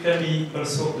Wii Fit can be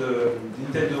also the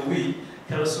Nintendo Wii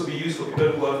can also be used for people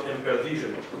who have impaired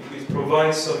vision. It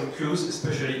provides some cues,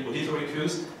 especially auditory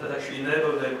cues, that actually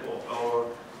enable them or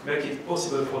make it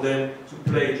possible for them to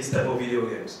play this type of video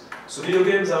games. So video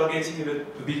games are getting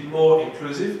a bit more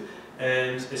inclusive,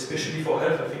 and especially for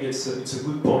health, I think it's a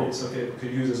good point. It's something we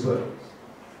could use as well.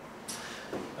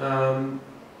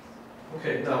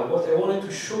 Okay, now what I wanted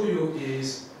to show you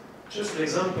is just an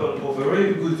example of a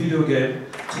really good video game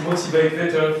to motivate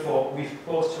veterans with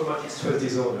post-traumatic stress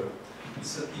disorder.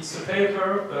 It's a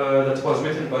paper that was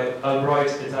written by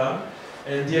Albright et al.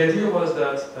 And the idea was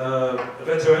that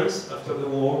veterans after the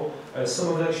war, some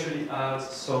of them actually had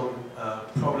some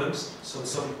problems,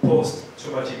 some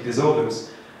post-traumatic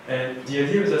disorders. And the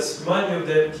idea is that many of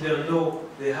them didn't know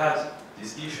they had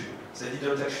this issue. They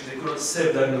couldn't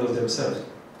self-diagnose themselves.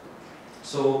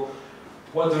 So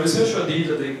what the researcher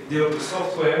did, they developed the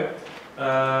software.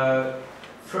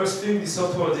 First thing, the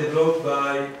software was developed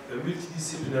by a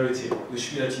multidisciplinary team,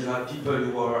 which means that you have people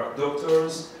who are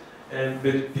doctors and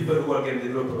people who are game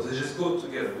developers. They just go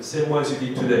together, the same way as you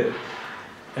did today.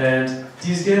 And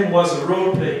this game was a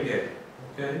role-playing game.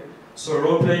 Okay? So a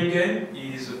role-playing game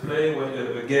is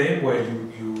a game where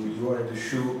you are in the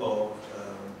shoe of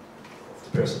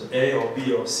the person A or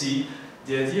B or C.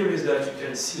 The idea is that you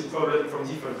can see the problem from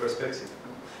different perspectives.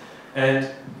 And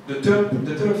the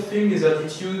third thing is that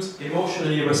it used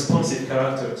emotionally responsive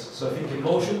characters. So I think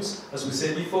emotions, as we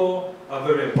said before, are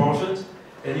very important.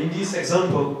 And in this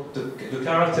example, the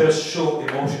characters show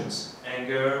emotions,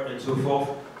 anger and so forth.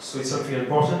 So it's something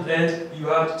important. And you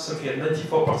had something like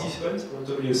 94 participants,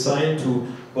 randomly assigned to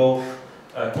both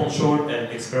control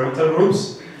and experimental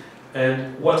groups.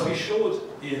 And what we showed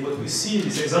in what we see in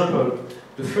this example,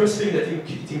 the first thing that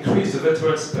it increased the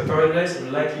veterans' preparedness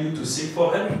and likelihood to seek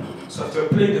for help. So after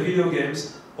playing the video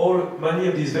games, many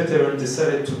of these veterans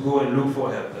decided to go and look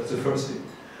for help. That's the first thing.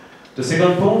 The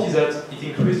second point is that it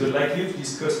increased the likelihood to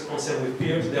discuss concern with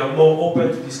peers. They are more open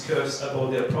to discuss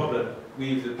about their problem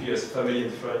with the peers, family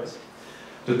and friends.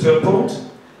 The third point,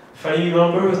 family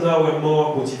members now were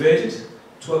more motivated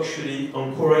to actually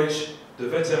encourage the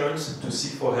veterans to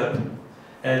seek for help.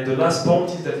 And the last point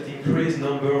is that it increased the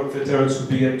number of veterans who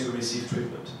began to receive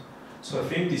treatment. So I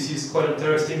think this is quite an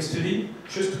interesting study,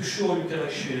 just to show you can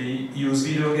actually use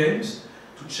video games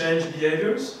to change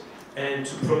behaviors and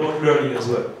to promote learning as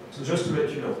well. So just to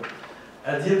let you know.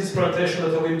 At the end of this presentation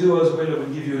that I will do as well, I will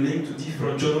give you a link to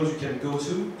different journals you can go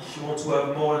to if you want to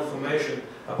have more information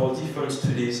about different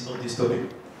studies on this topic.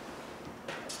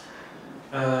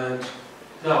 And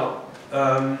now,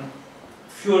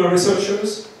 few other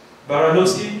researchers,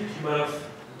 Baranowski, you might have,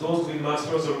 those doing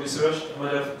masters of research,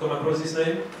 might have come across this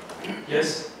name.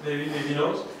 Yes, maybe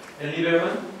not. And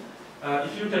Lieberman.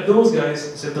 If you look at those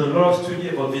guys, they've done a lot of study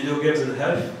about video games and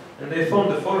health, and they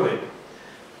found the following: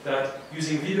 that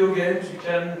using video games, you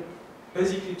can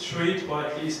basically treat or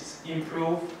at least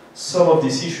improve some of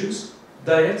these issues: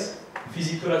 diet,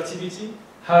 physical activity,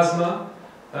 asthma,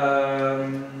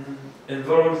 and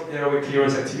voluntary airway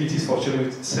clearance activities for children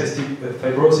with cystic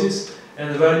fibrosis,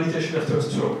 and rehabilitation after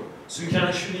stroke. So you can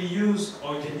actually use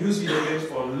video games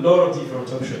for a lot of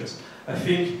different options. I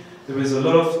think there is a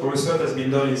lot of research that's been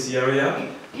done in this area,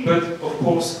 but of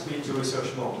course we need to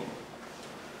research more.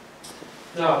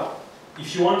 Now,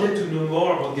 if you wanted to know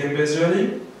more about game-based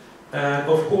learning,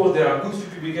 of course there are good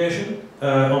publications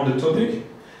on the topic,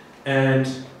 and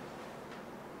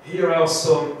here are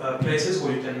some places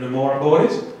where you can learn more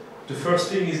about it. The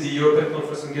first thing is the European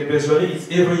Conference on Game-Based Learning. It's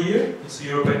every year. It's a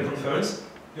European conference.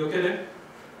 You okay there?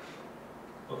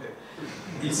 Okay.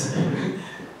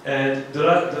 And you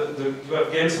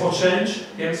have Games for Change,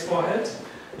 Games for Health.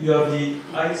 You have the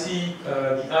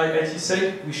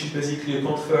IITSEC, which is basically a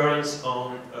conference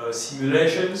on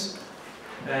simulations,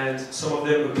 and some of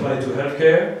them apply to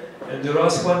healthcare. And the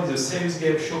last one is the Sales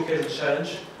Game Showcase and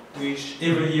Challenge, which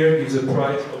every year gives a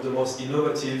prize of the most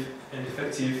innovative and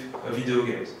effective video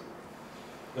games.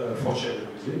 For change,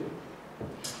 obviously.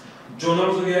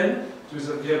 Journals again. We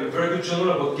have a very good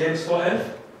journal about games for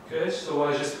health. Okay, so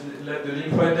I just left the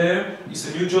link right there.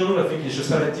 It's a new journal, I think it's just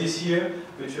started this year,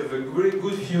 but you have a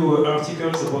good few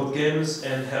articles about games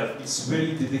and health. It's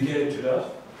really dedicated to that.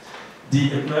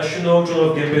 The International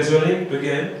Journal of Game-Based Learning,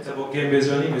 again, it's about game-based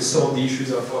learning, but some of the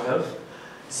issues are for health.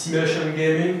 Simulation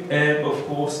gaming, and of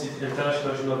course the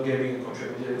International Journal of Gaming and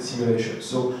Computer Simulation.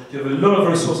 So you have a lot of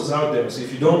resources out there. So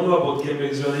if you don't know about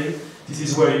game-based learning, this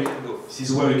is where you can go. This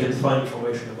is where you can find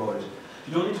information about it.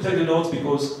 You don't need to take the notes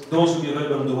because those will be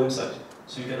available on the website,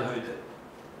 so you can have it there.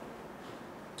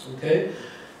 Okay.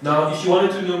 Now, if you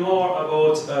wanted to know more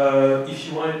about, if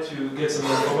you wanted to get some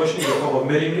information in the form of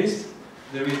mailing list,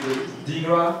 there is the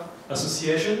DIGRA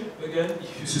Association. Again,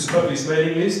 if you subscribe to this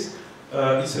mailing list.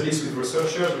 It's a list with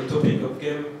researchers on the topic of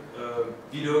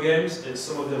video games, and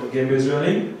some of them are game-based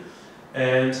learning.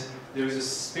 And there is a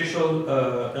special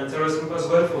interest group as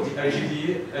well for the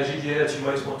IGDA that you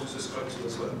might want to subscribe to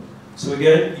as well. So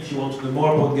again, if you want to know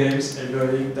more about games and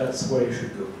learning, that's where you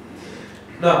should go.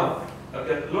 Now, I've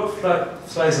got a lot of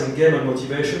slides on game and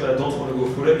motivation, but I don't want to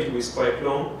go through them, it was quite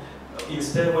long.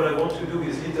 Instead, what I want to do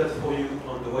is leave that for you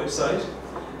on the website.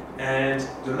 And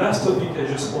the last topic I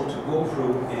just want to go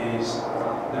through is,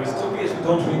 there is topics we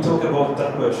don't really talk about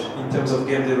that much in terms of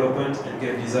game development and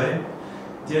game design.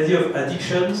 The idea of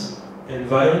addictions and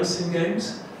violence in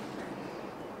games.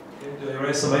 Okay, do I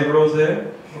raise some eyebrows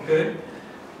there? Okay.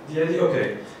 The idea,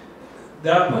 okay.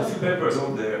 There are quite a few papers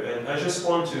out there, and I just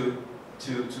want to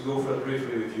go through it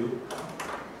briefly with you.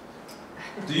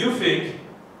 Do you think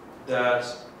that,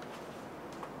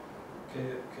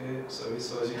 sorry,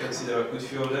 so as you can see there are a good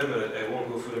few of them, but I won't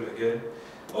go through them again.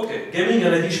 Okay, gaming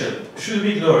and addiction should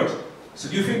be ignored. So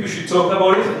do you think we should talk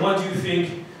about it, and what do you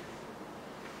think?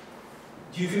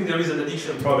 Do you think there is an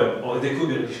addiction problem, or there could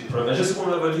be an addiction problem? I just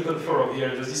want to have a little forum here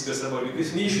and just discuss about it, because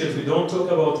it's an issue that we don't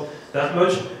talk about that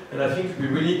much, and I think we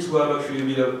really need to have actually a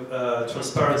bit of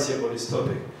transparency about this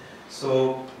topic.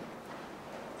 So,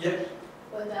 yeah?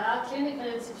 Well, there are clinical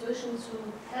institutions who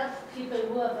help people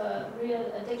who have a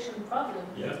real addiction problem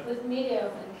with media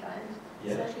of any kind,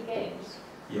 especially games.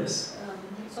 Yes.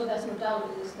 So there's no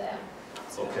doubt it is there.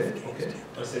 Okay, okay.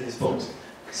 I'll say this point.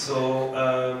 So,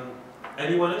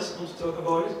 anyone else want to talk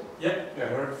about it? Yeah? Yeah, I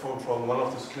heard from one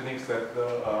of these clinics that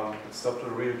it's not a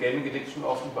real gaming addiction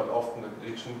often, but often an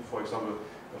addiction, for example,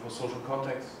 for social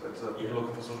context. That people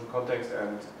looking for social context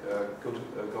and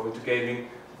go into gaming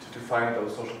to find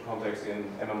those social contexts in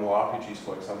MMORPGs,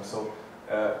 for example. So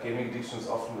gaming addiction is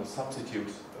often a substitute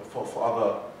for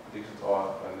other addictions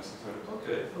or necessarily.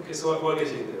 Okay, okay. So we're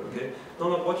getting there. Okay. No,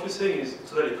 what you're saying is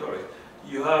totally correct.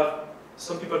 You have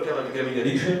some people can have a gaming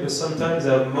addiction, but sometimes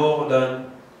they have more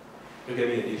than a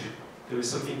gaming addiction. There is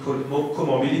something called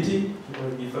comorbidity. You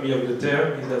might be familiar with the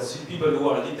term. Is that people who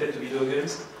are addicted to video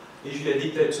games usually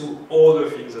addicted to other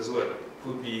things as well.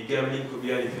 Could be gambling, could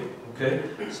be anything. Okay?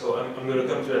 So I'm going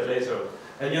to come to that later.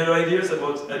 Any other ideas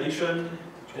about addiction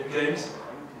in games?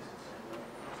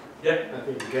 Yeah? I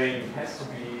think the game has to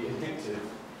be addictive.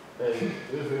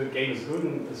 If a game is good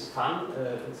and is fun,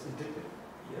 it's addictive.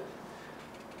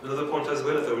 Yeah. Another point as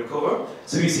well that I will cover.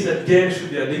 So you see that games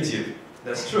should be addictive.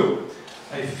 That's true.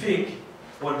 I think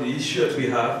one of the issues that we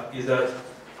have is that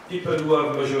people who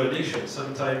have major addiction,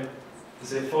 sometimes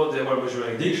they thought they were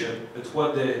measuring addiction, but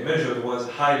what they measured was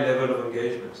high level of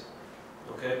engagement.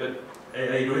 Okay, but I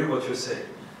agree with what you're saying.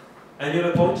 Any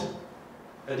other point?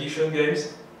 Addiction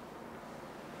games?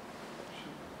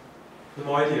 No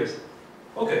more ideas?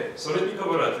 Okay, so let me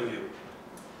cover that with you.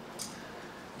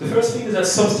 The first thing is that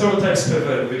some stereotypes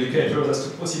prevail with educators as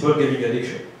to possible gaming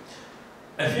addiction.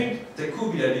 I think there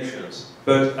could be addictions,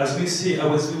 but as we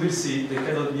will see, they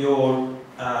cannot be all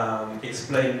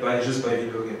explained just by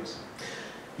video games.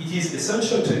 It is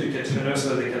essential to educate trainers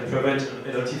so that they can prevent and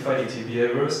identify addictive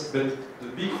behaviors, but the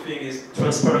big thing is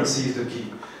transparency is the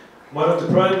key. One of the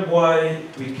problems why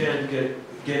we can't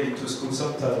get into school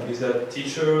sometimes is that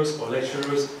teachers or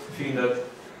lecturers think that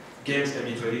games can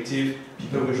be too addictive,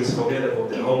 people will just forget about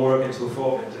their homework and so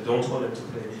forth, and they don't want them to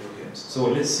play video games. So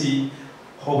let's see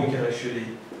how we can actually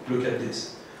look at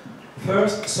this.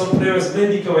 First, some players may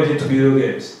be committed to video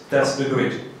games. That's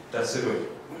agreed. That's agreed.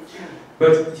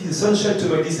 But it is essential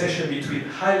to make distinction between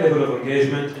high level of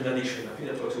engagement and addiction. I think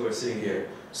that's what we were saying here.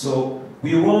 So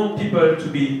we want people to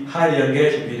be highly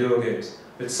engaged in video games.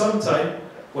 But sometimes,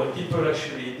 when people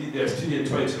actually did their study and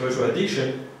tried to measure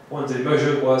addiction, what they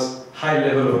measured was high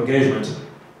level of engagement,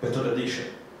 but not addiction.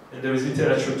 And there is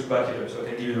literature to back it up, so I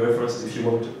can give you the references if you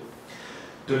want to.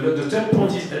 The third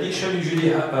point is addiction usually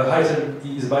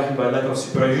is heightened by lack of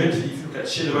supervision. If you look at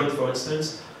children, for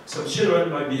instance, some children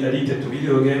might be addicted to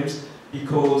video games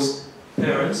because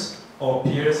parents or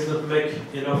peers did not make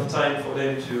enough time for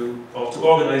them to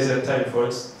organize their time, for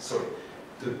instance. Sorry.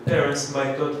 The parents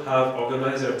might not have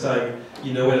organized their time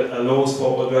in a way that allows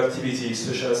for other activities,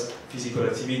 such as physical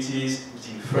activities,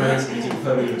 meeting friends, meeting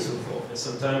family, and so forth. And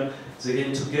sometimes they get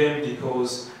into game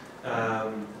because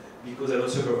they're not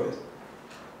supervised.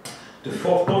 The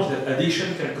fourth point is that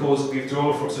addiction can cause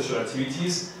withdrawal from social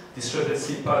activities, disrupted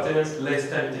sleep patterns, less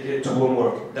time dedicated to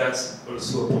homework. That's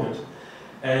also a point.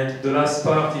 And the last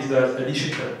part is that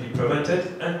addiction can be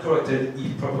prevented and corrected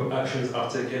if proper actions are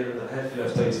taken and a healthy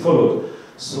lifestyle is followed.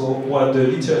 So what the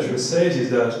literature says is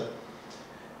that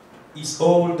it's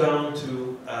all down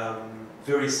to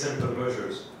very simple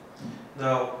measures.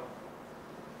 Now,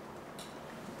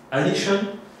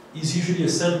 addiction is usually a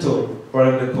symptom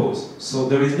rather than a cause. So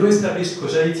there is no established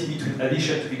causality between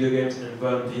addiction to video games and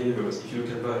violent behaviors, if you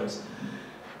look at violence.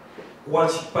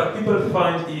 What people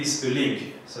find is a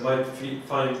link. So might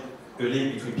find a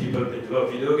link between people playing a lot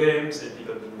of video games and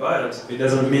people being violent. It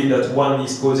doesn't mean that one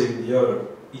is causing the other.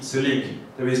 it's a link.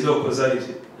 There is no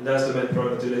causality. And that's the main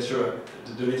problem the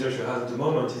literature has at the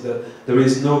moment, is that there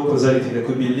is no causality. There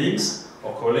could be links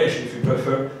or correlation if you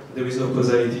prefer, but there is no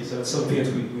causality. So that's something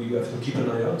that we have to keep an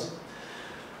eye out.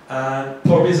 And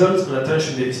poor results and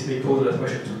attention deficit may cause an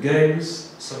attraction to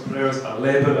games. Some players are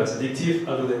labeled as addictive,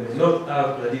 although they may not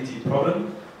have an addictive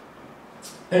problem.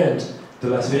 And the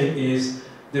last thing is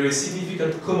there is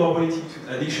significant comorbidity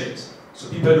to addictions. So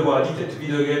people who are addicted to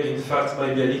video games, in fact,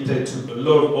 might be addicted to a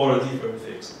lot of other different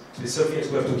things. So it's something that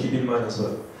we have to keep in mind as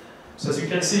well. So as you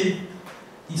can see,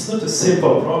 it's not a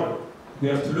simple problem. We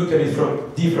have to look at it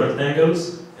from different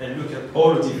angles and look at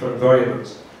all the different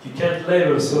variables. You can't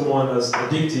label someone as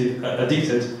addicted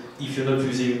if you're not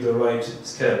using the right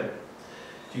scale.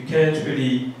 You can't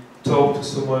really talk to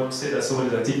someone, say that someone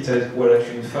is addicted, while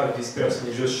actually in fact this person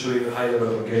is just showing a high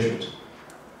level of engagement.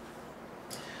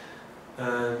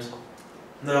 And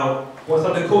now, what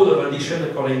are the causes of addiction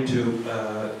according to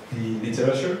the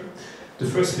literature? The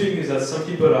first thing is that some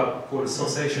people are called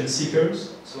sensation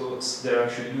seekers, so they're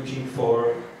actually looking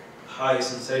for high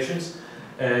sensations,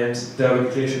 and they have an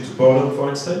inclination to boredom, for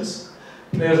instance.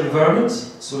 Players' environment,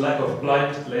 so lack of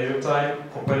blind leisure time,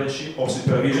 companionship, or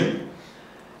supervision.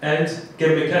 And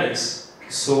game mechanics.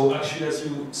 So actually, as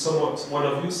one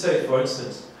of you said, for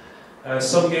instance,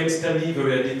 some games can be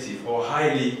very addictive or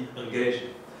highly engaging.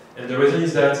 And the reason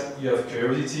is that you have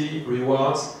curiosity,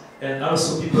 rewards, and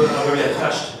also people are very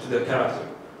attached to their character.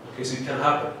 Okay, so it can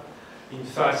happen. In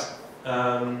fact,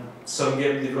 some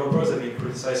game developers have been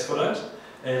criticized for that,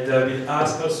 and they have been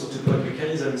asked also to put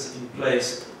mechanisms in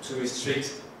place to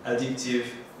restrict addictive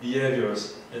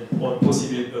behaviors and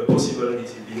possible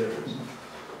addictive behaviors.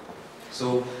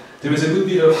 So there is a good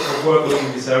bit of work going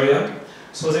in this area.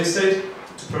 So as I said,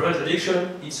 to prevent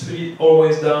addiction, it's really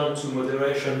always down to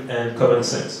moderation and common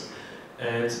sense.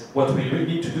 And what we really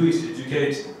need to do is to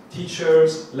educate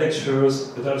teachers, lecturers,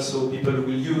 but also people who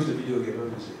will use the video game,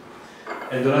 obviously.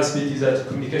 And the last bit is that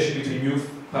communication between youth,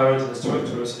 parents, and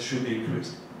instructors should be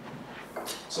increased.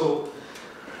 So,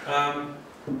 I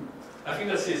think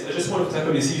that's it. I just want to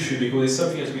tackle this issue because it's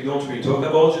something that we don't really talk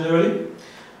about generally.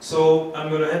 So, I'm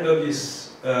going to hand up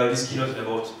this keynote in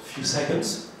about a few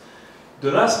seconds.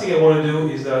 The last thing I want to do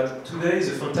is that today is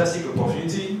a fantastic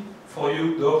opportunity for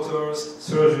you, doctors,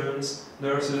 surgeons,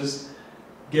 nurses,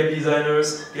 game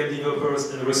designers, game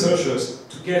developers, and researchers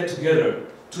to get together,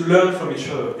 to learn from each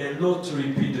other, and not to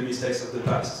repeat the mistakes of the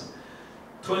past.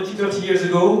 20, 30 years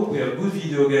ago, we have good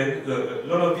video games, a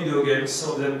lot of video games,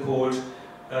 some of them called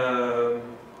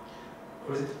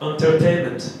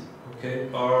entertainment, okay,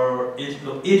 or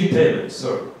edutainment,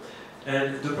 sorry.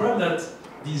 And the problem that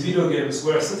these video games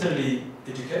were certainly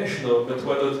educational, but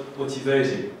were not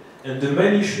motivating. And the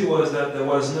main issue was that there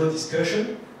was no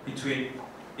discussion between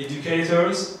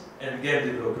educators and game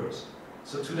developers.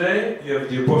 So today, you have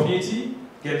the opportunity,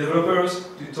 game developers,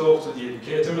 to talk to the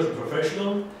educators and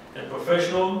professional,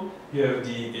 you have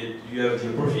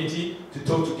the opportunity to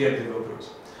talk to game developers.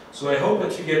 So I hope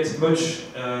that you get much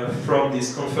from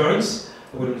this conference.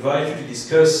 I would invite you to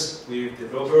discuss with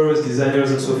developers,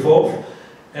 designers, and so forth.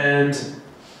 And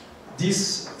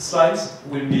these slides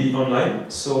will be online,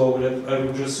 so I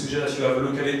would just suggest that you have a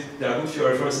look at it. They are good for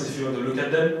your references if you want to look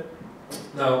at them.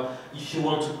 Now, if you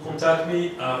want to contact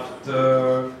me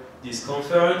after this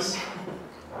conference,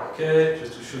 okay,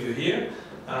 just to show you here,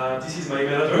 this is my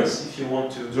email address. If you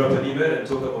want to drop an email and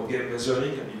talk about game-based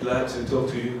learning, I'd be glad to talk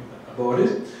to you about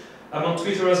it. I'm on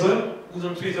Twitter as well. Who's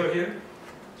on Twitter here?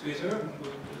 Twitter?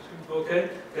 Okay.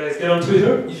 Guys, get on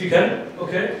Twitter if you can.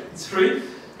 Okay, it's free.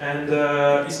 And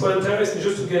it's quite interesting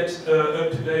just to get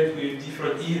up to date with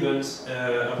different events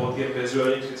about game-based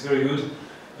learning. It's very good.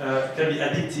 It can be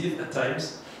addictive at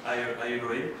times, I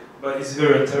agree, but it's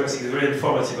very interesting, it's very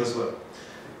informative as well.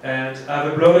 And I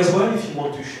have a blog as well, if you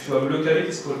want to have a look at it.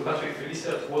 It's called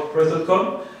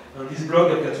patrickfelicia@wordpress.com. On this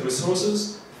blog I've got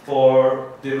resources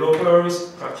for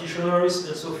developers, practitioners,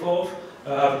 and so forth.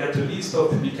 I've got a list of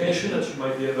publications that you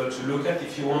might be able to look at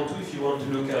if you want to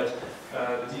look at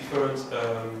the different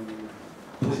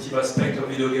positive aspects of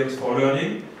video games for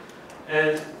learning.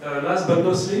 And last but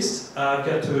not least, I've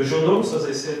got a journal, so as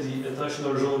I said, the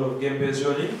International Journal of Game-Based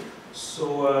Learning.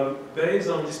 So based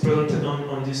on this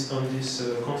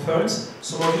conference,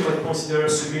 some of you might consider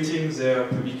submitting their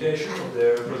publication or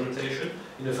their presentation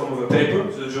in the form of a paper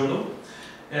to the journal.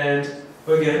 And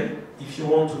again, if you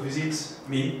want to visit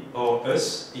me or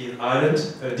us in Ireland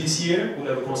this year, we'll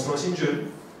have a conference in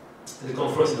June, and the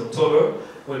conference in October.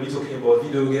 We'll be talking about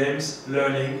video games,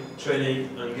 learning,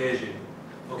 training, engaging.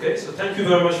 Okay, so thank you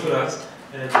very much for that,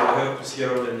 and I hope to see you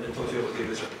around and talk to you about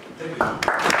game-based learning. Thank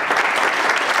you.